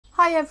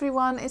Hi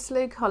everyone, it's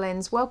Lou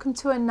Collins. Welcome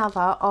to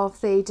another of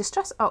the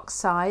Distress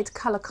Oxide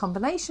colour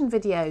combination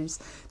videos.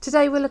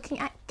 Today we're looking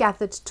at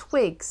Gathered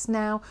Twigs.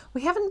 Now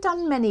we haven't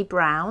done many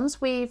browns,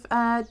 we've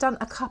done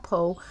a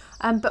couple,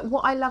 but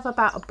what I love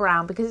about a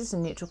brown, because it's a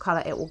neutral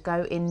colour, it will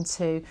go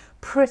into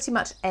pretty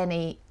much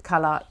any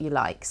colour you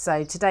like.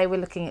 So today we're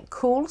looking at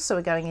cool, so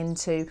we're going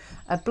into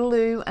a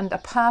blue and a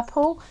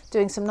purple,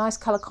 doing some nice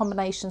colour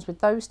combinations with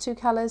those two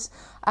colours,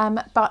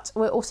 but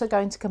we're also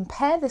going to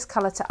compare this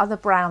colour to other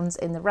browns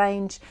in the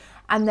range,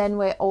 and then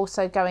we're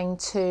also going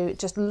to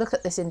just look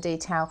at this in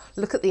detail,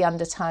 look at the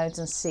undertones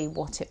and see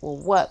what it will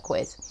work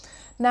with.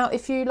 Now,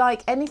 if you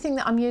like anything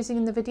that I'm using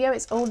in the video,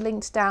 it's all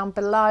linked down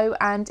below.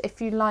 And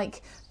if you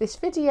like this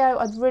video,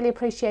 I'd really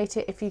appreciate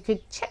it if you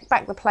could check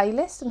back the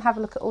playlist and have a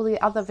look at all the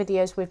other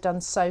videos we've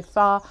done so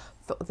far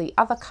for the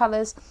other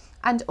colours,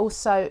 and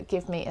also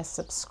give me a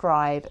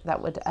subscribe.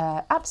 That would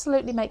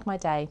absolutely make my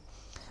day.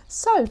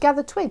 So,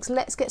 Gathered Twigs,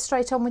 let's get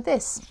straight on with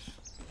this.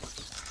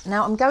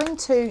 Now, I'm going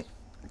to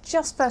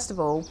just first of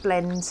all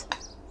blend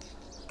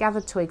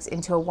Gathered Twigs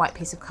into a white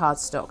piece of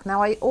cardstock.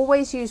 Now I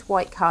always use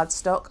white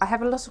cardstock. I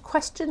have a lot of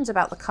questions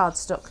about the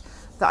cardstock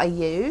that I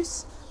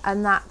use,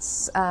 and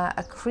that's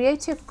a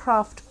Creative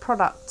Craft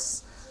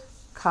Products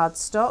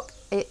cardstock.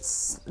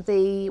 It's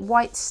the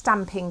white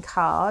stamping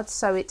card,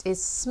 so it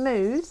is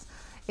smooth.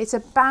 It's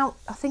about,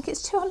 I think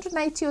it's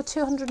 280 or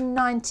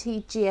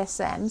 290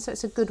 GSM, so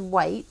it's a good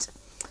weight.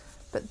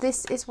 But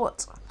this is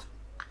what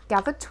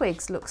Gathered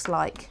Twigs looks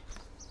like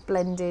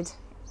blended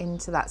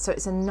into that. So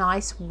it's a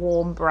nice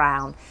warm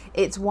brown.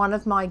 It's one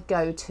of my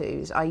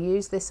go-tos. I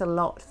use this a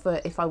lot for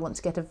if I want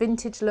to get a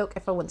vintage look,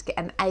 if I want to get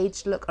an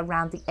aged look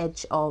around the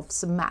edge of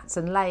some mats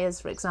and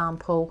layers, for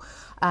example.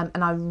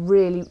 And I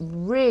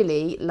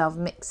really love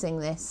mixing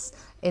this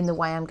in the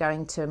way I'm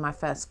going to in my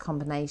first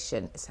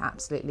combination. It's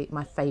absolutely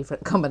my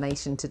favorite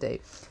combination to do.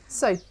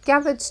 So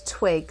Gathered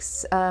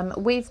Twigs,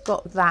 we've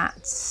got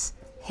that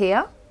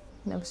here,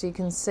 so you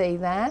can see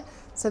there.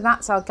 So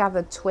that's our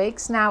Gathered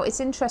Twigs. Now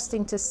it's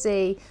interesting to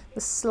see the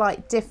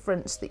slight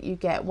difference that you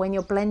get when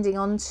you're blending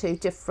onto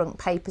different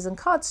papers and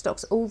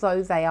cardstocks,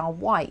 although they are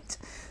white.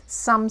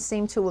 Some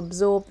seem to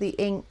absorb the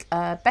ink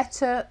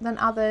better than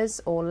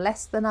others or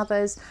less than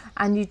others,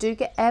 and you do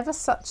get ever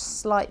such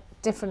slight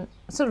different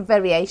sort of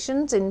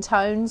variations in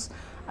tones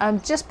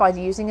just by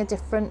using a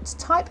different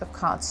type of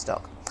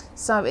cardstock.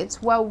 So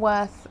it's well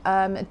worth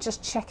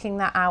just checking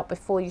that out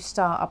before you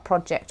start a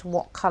project,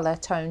 what colour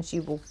tones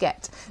you will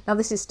get. Now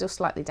this is still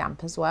slightly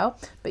damp as well,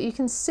 but you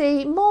can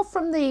see more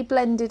from the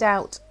blended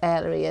out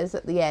areas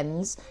at the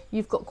ends.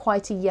 You've got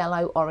quite a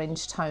yellow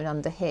orange tone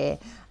under here.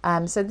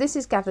 So this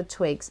is Gathered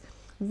Twigs.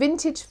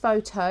 Vintage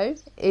Photo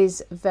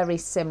is very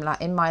similar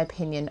in my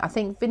opinion. I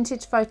think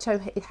Vintage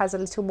Photo, it has a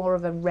little more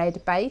of a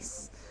red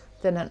base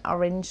than an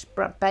orange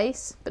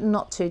base, but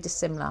not too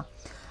dissimilar.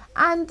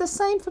 And the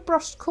same for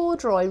Brushed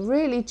Corduroy,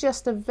 really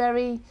just a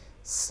very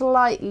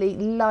slightly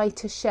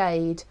lighter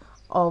shade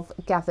of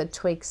Gathered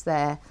Twigs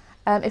there.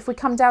 If we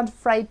come down to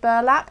Frayed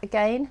Burlap,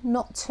 again,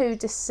 not too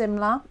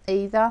dissimilar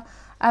either.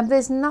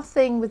 There's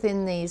nothing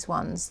within these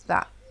ones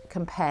that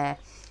compare.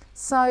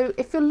 So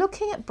if you're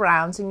looking at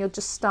browns and you're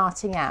just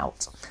starting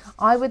out,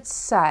 I would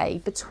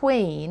say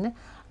between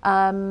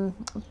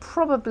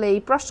probably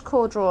Brushed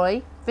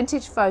Corduroy,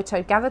 Vintage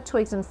Photo, Gathered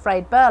Twigs and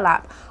Frayed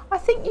Burlap, I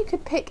think you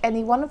could pick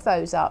any one of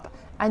those up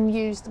and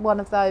use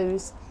one of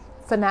those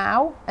for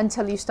now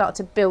until you start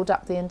to build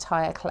up the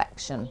entire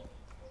collection.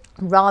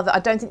 Rather, I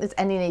don't think there's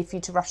any need for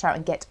you to rush out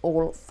and get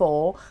all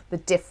four. The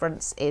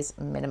difference is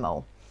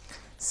minimal.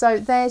 So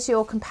there's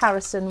your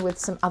comparison with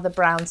some other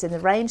browns in the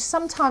range.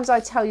 Sometimes I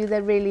tell you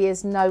there really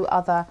is no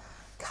other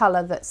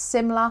colour that's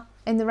similar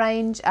in the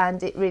range,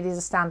 and it really is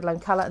a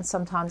standalone colour, and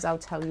sometimes I'll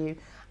tell you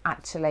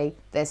actually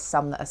there's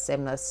some that are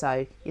similar.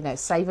 So, you know,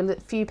 save a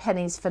few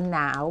pennies for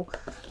now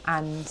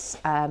and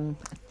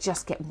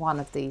just get one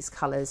of these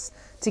colours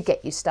to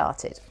get you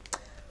started.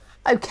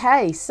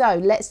 Okay, so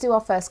let's do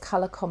our first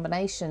colour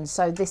combination.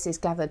 So this is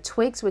Gathered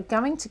Twigs. We're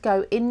going to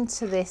go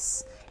into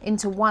this,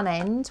 into one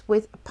end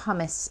with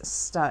pumice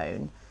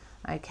stone.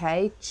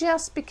 Okay,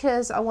 just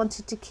because I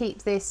wanted to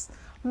keep this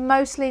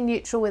mostly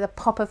neutral with a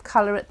pop of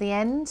colour at the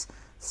end.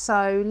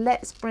 So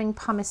let's bring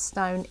pumice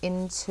stone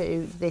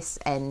into this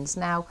end.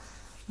 Now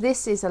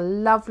this is a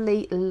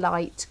lovely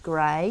light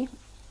grey,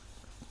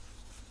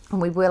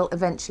 and we will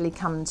eventually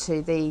come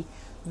to the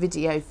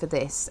video for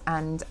this,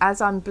 and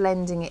as I'm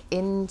blending it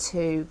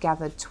into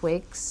Gathered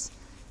Twigs,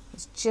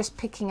 it's just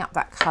picking up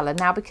that colour.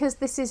 Now because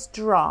this is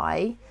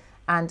dry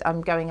and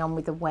I'm going on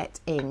with a wet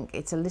ink,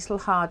 it's a little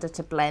harder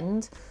to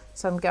blend,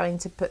 so I'm going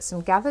to put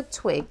some Gathered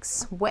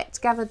Twigs, wet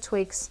Gathered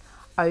Twigs,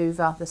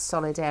 over the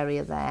solid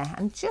area there,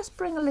 and just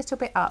bring a little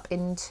bit up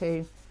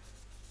into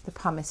the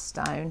pumice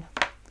stone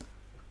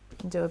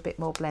and do a bit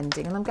more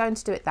blending. And I'm going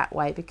to do it that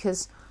way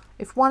because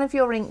if one of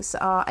your inks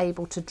are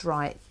able to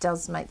dry, it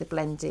does make the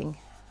blending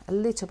a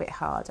little bit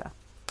harder.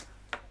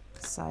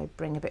 So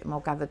bring a bit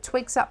more Gathered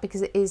Twigs up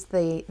because it is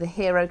the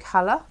hero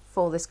colour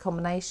for this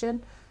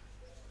combination,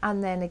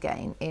 and then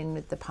again in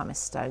with the pumice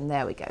stone.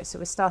 There we go. So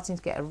we're starting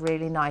to get a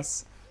really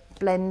nice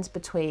blend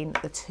between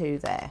the two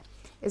there.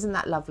 Isn't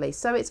that lovely?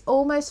 So it's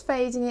almost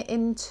fading it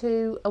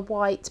into a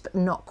white, but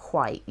not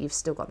quite. You've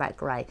still got that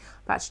grey.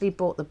 I've actually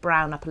brought the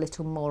brown up a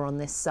little more on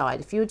this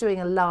side. If you were doing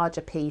a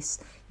larger piece,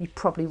 you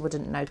probably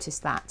wouldn't notice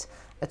that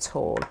at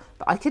all.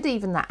 But I could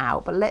even that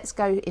out. But let's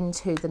go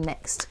into the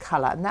next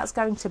colour, and that's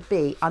going to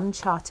be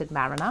Uncharted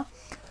Mariner,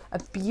 a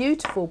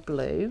beautiful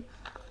blue.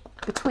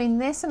 Between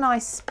this and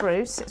Ice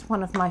Spruce, it's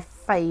one of my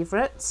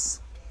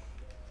favourites.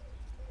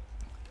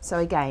 So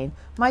again,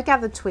 my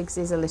Gathered Twigs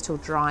is a little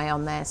dry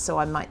on there, so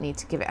I might need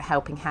to give it a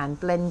helping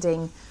hand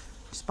blending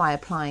just by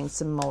applying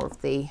some more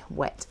of the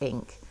wet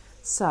ink.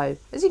 So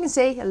as you can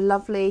see, a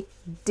lovely,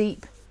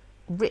 deep,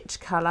 rich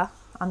colour,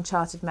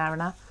 Uncharted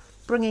Mariner,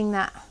 bringing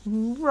that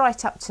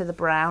right up to the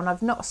brown.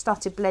 I've not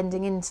started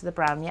blending into the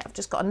brown yet. I've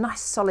just got a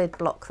nice solid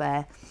block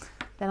there.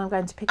 Then I'm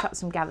going to pick up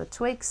some Gathered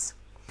Twigs,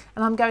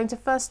 and I'm going to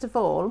first of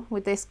all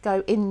with this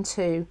go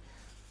into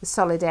the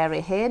solid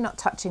area here, not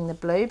touching the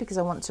blue because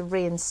I want to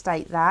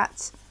reinstate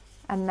that.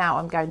 And now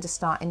I'm going to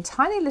start in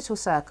tiny little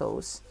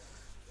circles,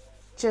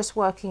 just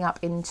working up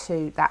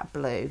into that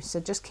blue. So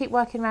just keep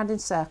working around in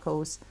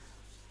circles.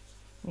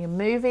 You're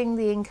moving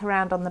the ink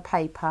around on the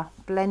paper,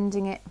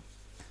 blending it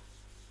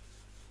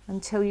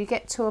until you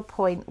get to a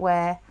point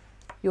where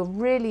you're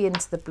really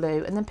into the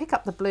blue, and then pick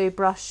up the blue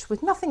brush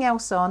with nothing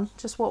else on,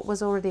 just what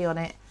was already on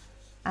it,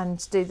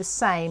 and do the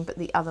same but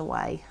the other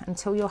way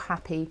until you're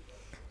happy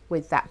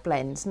with that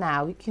blend.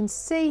 Now you can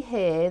see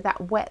here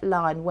that wet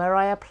line where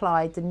I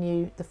applied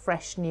the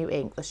fresh new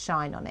ink, the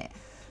shine on it.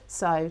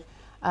 So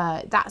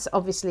that's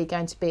obviously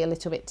going to be a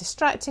little bit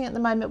distracting at the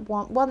moment.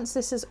 Once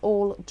this is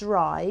all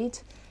dried,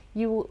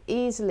 you will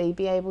easily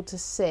be able to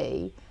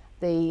see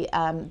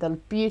the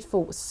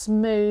beautiful,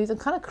 smooth and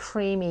kind of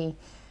creamy,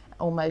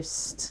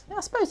 almost, I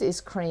suppose it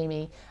is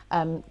creamy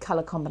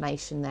colour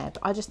combination there, but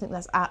I just think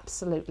that's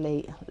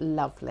absolutely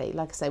lovely.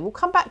 Like I say, we'll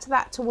come back to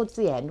that towards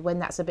the end when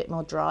that's a bit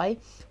more dry.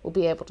 We'll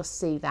be able to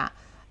see that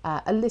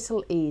a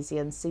little easier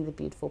and see the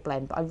beautiful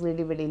blend, but I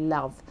really, really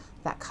love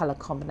that colour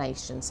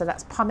combination. So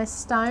that's Pumice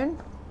Stone,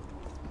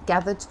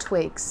 Gathered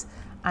Twigs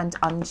and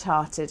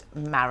Uncharted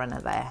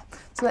Mariner there.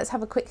 So let's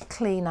have a quick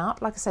clean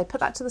up. Like I say, put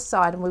that to the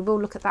side and we will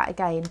look at that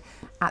again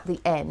at the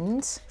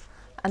end.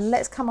 And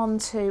let's come on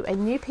to a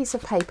new piece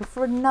of paper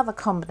for another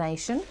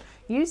combination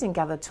using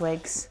Gathered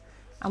Twigs,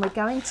 and we're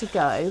going to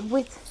go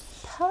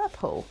with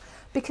purple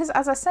because,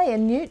 as I say, a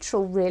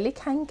neutral really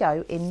can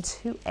go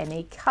into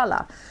any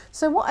colour.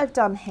 So what I've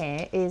done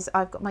here is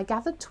I've got my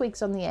Gathered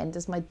Twigs on the end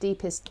as my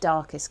deepest,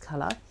 darkest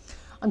colour.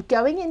 I'm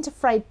going into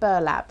Frayed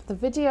Burlap, the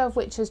video of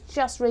which has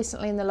just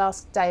recently in the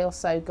last day or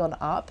so gone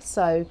up,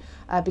 so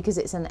because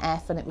it's an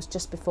F and it was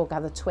just before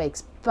Gathered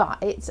Twigs,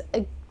 but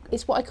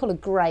it's what I call a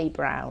grey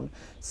brown.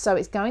 So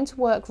it's going to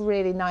work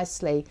really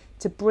nicely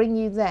to bring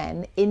you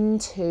then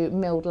into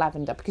milled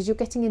lavender, because you're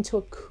getting into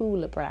a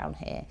cooler brown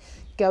here.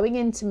 Going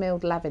into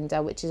milled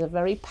lavender, which is a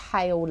very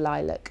pale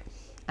lilac,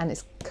 and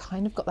it's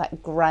kind of got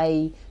that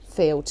grey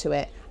feel to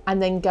it.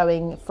 And then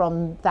going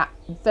from that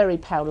very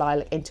pale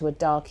lilac into a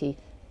darky,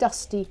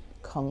 dusty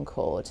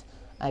Concord.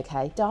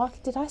 Okay,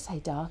 dark, did I say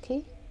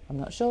darky? I'm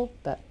not sure,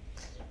 but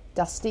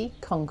dusty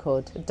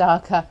Concord,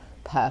 darker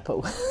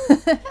purple.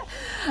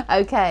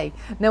 Okay,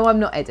 no, I'm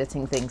not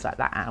editing things like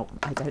that out.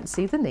 I don't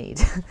see the need.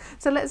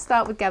 So let's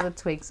start with Gathered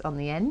Twigs on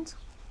the end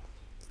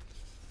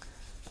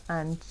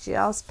and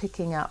just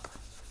picking up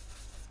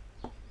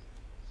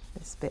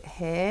this bit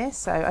here.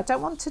 So I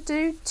don't want to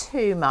do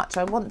too much.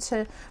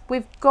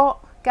 We've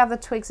got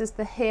Gathered Twigs as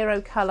the hero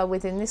colour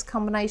within this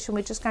combination.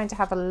 We're just going to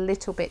have a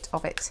little bit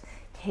of it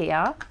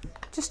here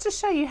just to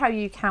show you how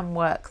you can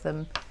work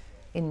them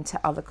into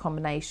other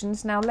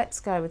combinations. Now let's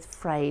go with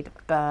Frayed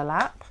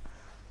Burlap.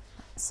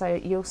 So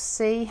you'll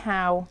see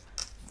how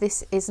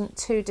this isn't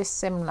too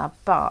dissimilar,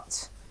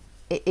 but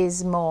it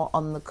is more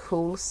on the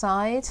cool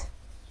side.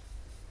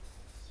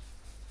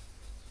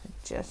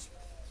 Just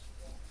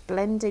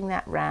blending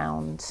that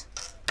round,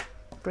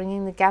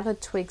 bringing the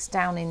Gathered Twigs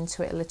down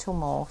into it a little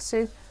more.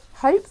 So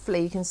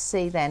hopefully you can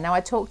see there. Now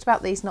I talked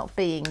about these not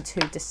being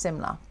too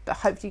dissimilar, but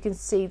hopefully you can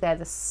see there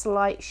the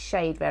slight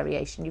shade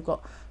variation. You've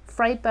got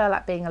Frayed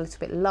Burlap being a little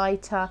bit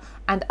lighter,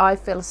 and I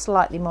feel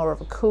slightly more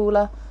of a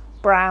cooler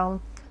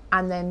brown,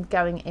 and then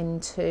going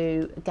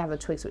into Gathered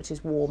Twigs, which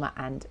is warmer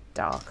and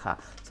darker.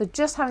 So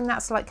just having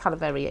that slight colour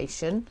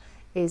variation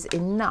is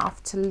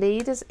enough to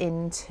lead us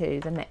into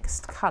the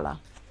next colour.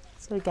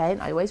 So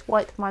again, I always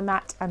wipe my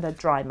mat and I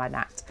dry my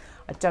mat.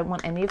 I don't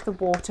want any of the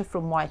water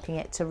from wiping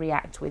it to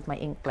react with my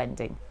ink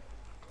blending.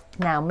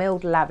 Now,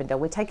 milled lavender,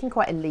 we're taking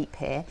quite a leap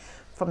here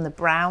from the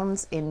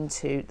browns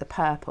into the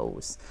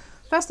purples.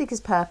 Firstly, because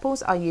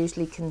purples are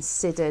usually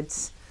considered,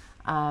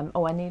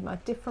 oh, I need my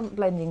different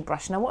blending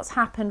brush. Now what's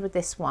happened with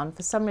this one,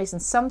 for some reason,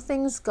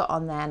 something's got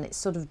on there and it's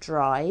sort of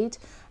dried.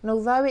 And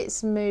although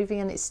it's moving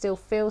and it still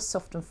feels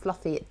soft and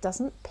fluffy, it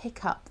doesn't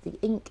pick up the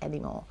ink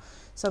anymore.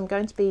 So I'm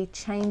going to be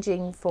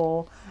changing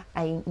for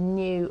a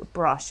new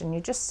brush, and you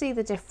just see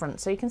the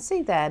difference. So you can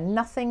see there,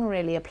 nothing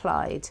really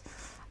applied.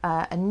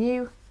 A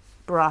new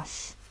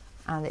brush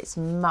and it's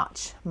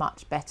much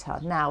better.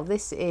 Now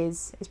this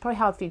is, it's probably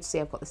hard for you to see,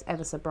 I've got this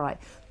ever so bright.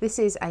 This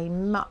is a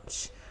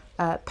much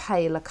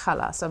paler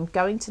colour, so I'm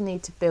going to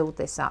need to build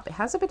this up. It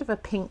has a bit of a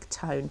pink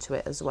tone to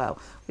it as well,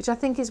 which I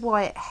think is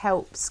why it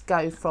helps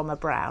go from a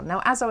brown.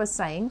 Now, as I was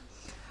saying,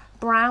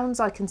 browns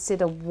I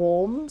consider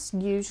warms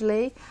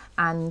usually,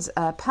 and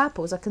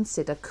purples I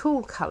consider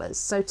cool colours.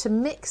 So to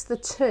mix the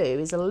two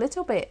is a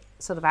little bit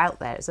sort of out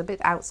there, it's a bit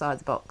outside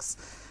the box.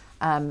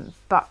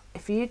 But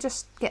if you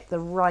just get the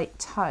right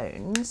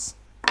tones,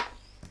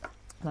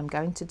 and I'm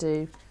going to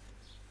do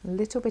a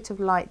little bit of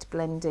light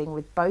blending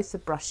with both the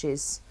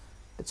brushes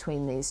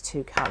between these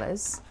two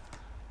colours,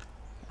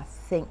 I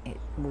think it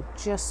will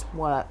just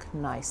work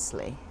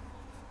nicely.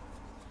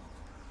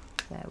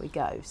 There we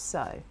go.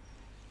 So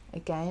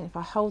again, if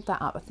I hold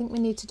that up, I think we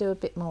need to do a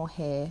bit more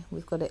here.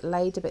 We've got it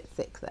laid a bit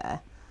thick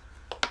there.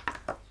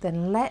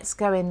 Then let's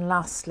go in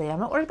lastly. I'm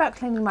not worried about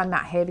cleaning my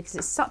mat here because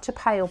it's such a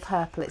pale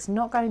purple. It's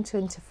not going to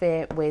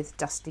interfere with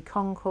Dusty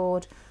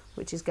Concord,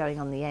 which is going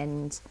on the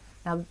end.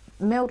 Now,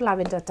 milled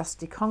lavender,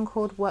 Dusty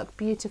Concord work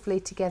beautifully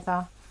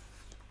together.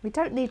 We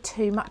don't need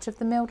too much of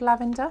the milled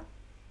lavender.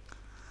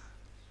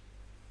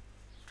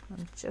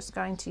 I'm just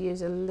going to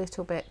use a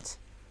little bit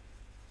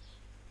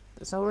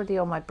that's already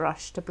on my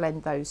brush to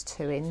blend those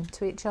two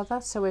into each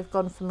other. So we've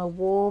gone from a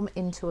warm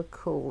into a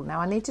cool. Now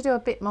I need to do a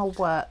bit more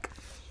work.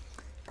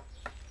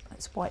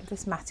 Let's wipe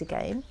this mat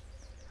again.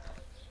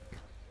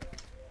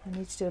 I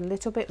need to do a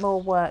little bit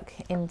more work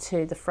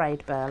into the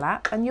frayed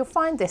burlap, and you'll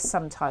find this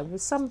sometimes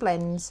with some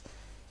blends.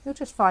 You'll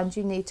just find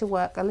you need to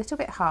work a little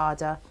bit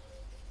harder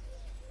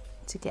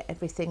to get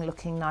everything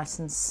looking nice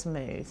and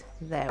smooth.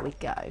 There we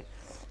go.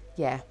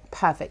 Yeah,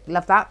 perfect.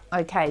 Love that.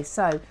 Okay,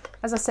 so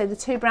as I say, the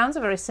two browns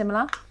are very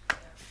similar,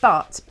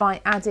 but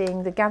by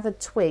adding the Gathered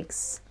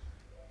Twigs,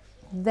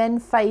 then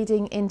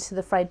fading into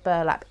the frayed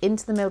burlap,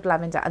 into the milled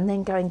lavender, and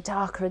then going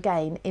darker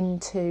again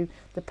into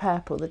the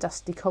purple, the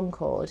Dusty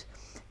Concord,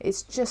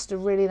 it's just a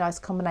really nice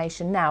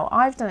combination. Now,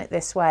 I've done it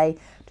this way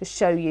to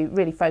show you,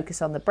 really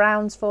focus on the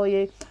browns for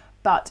you,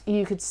 but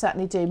you could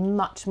certainly do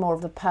much more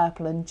of the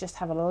purple and just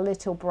have a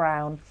little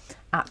brown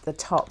at the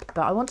top.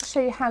 But I want to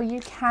show you how you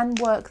can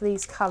work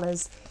these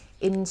colours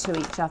into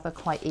each other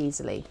quite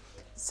easily.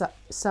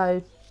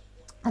 So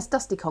as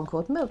Dusty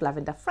Concord, milled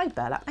lavender, frayed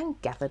burlap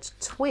and Gathered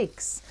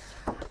Twigs.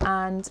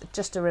 And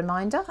just a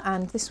reminder,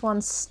 and this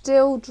one's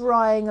still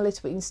drying a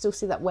little bit. You can still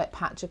see that wet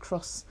patch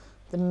across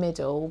the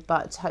middle,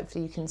 but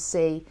hopefully you can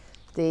see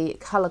the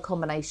colour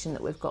combination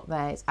that we've got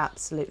there is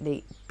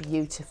absolutely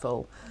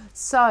beautiful.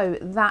 So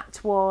that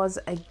was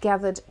a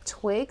Gathered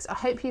Twigs. I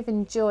hope you've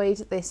enjoyed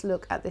this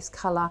look at this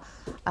colour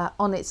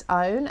on its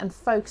own and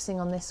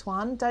focusing on this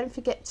one. Don't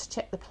forget to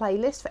check the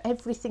playlist for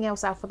everything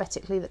else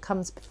alphabetically that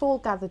comes before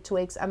Gathered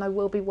Twigs, and I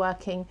will be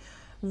working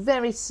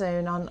very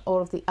soon on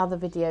all of the other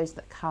videos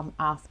that come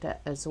after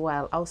as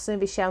well. I'll soon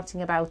be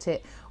shouting about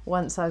it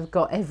once I've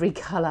got every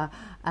colour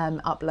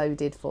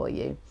uploaded for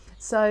you.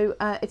 So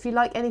if you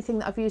like anything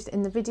that I've used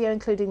in the video,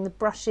 including the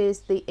brushes,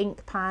 the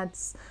ink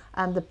pads,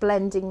 and the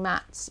blending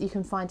mats, you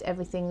can find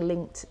everything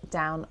linked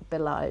down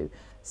below.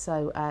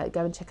 So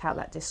go and check out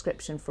that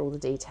description for all the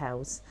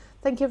details.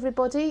 Thank you,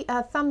 everybody.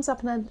 Thumbs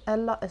up and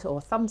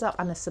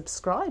a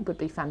subscribe would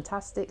be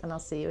fantastic, and I'll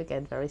see you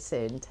again very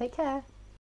soon. Take care.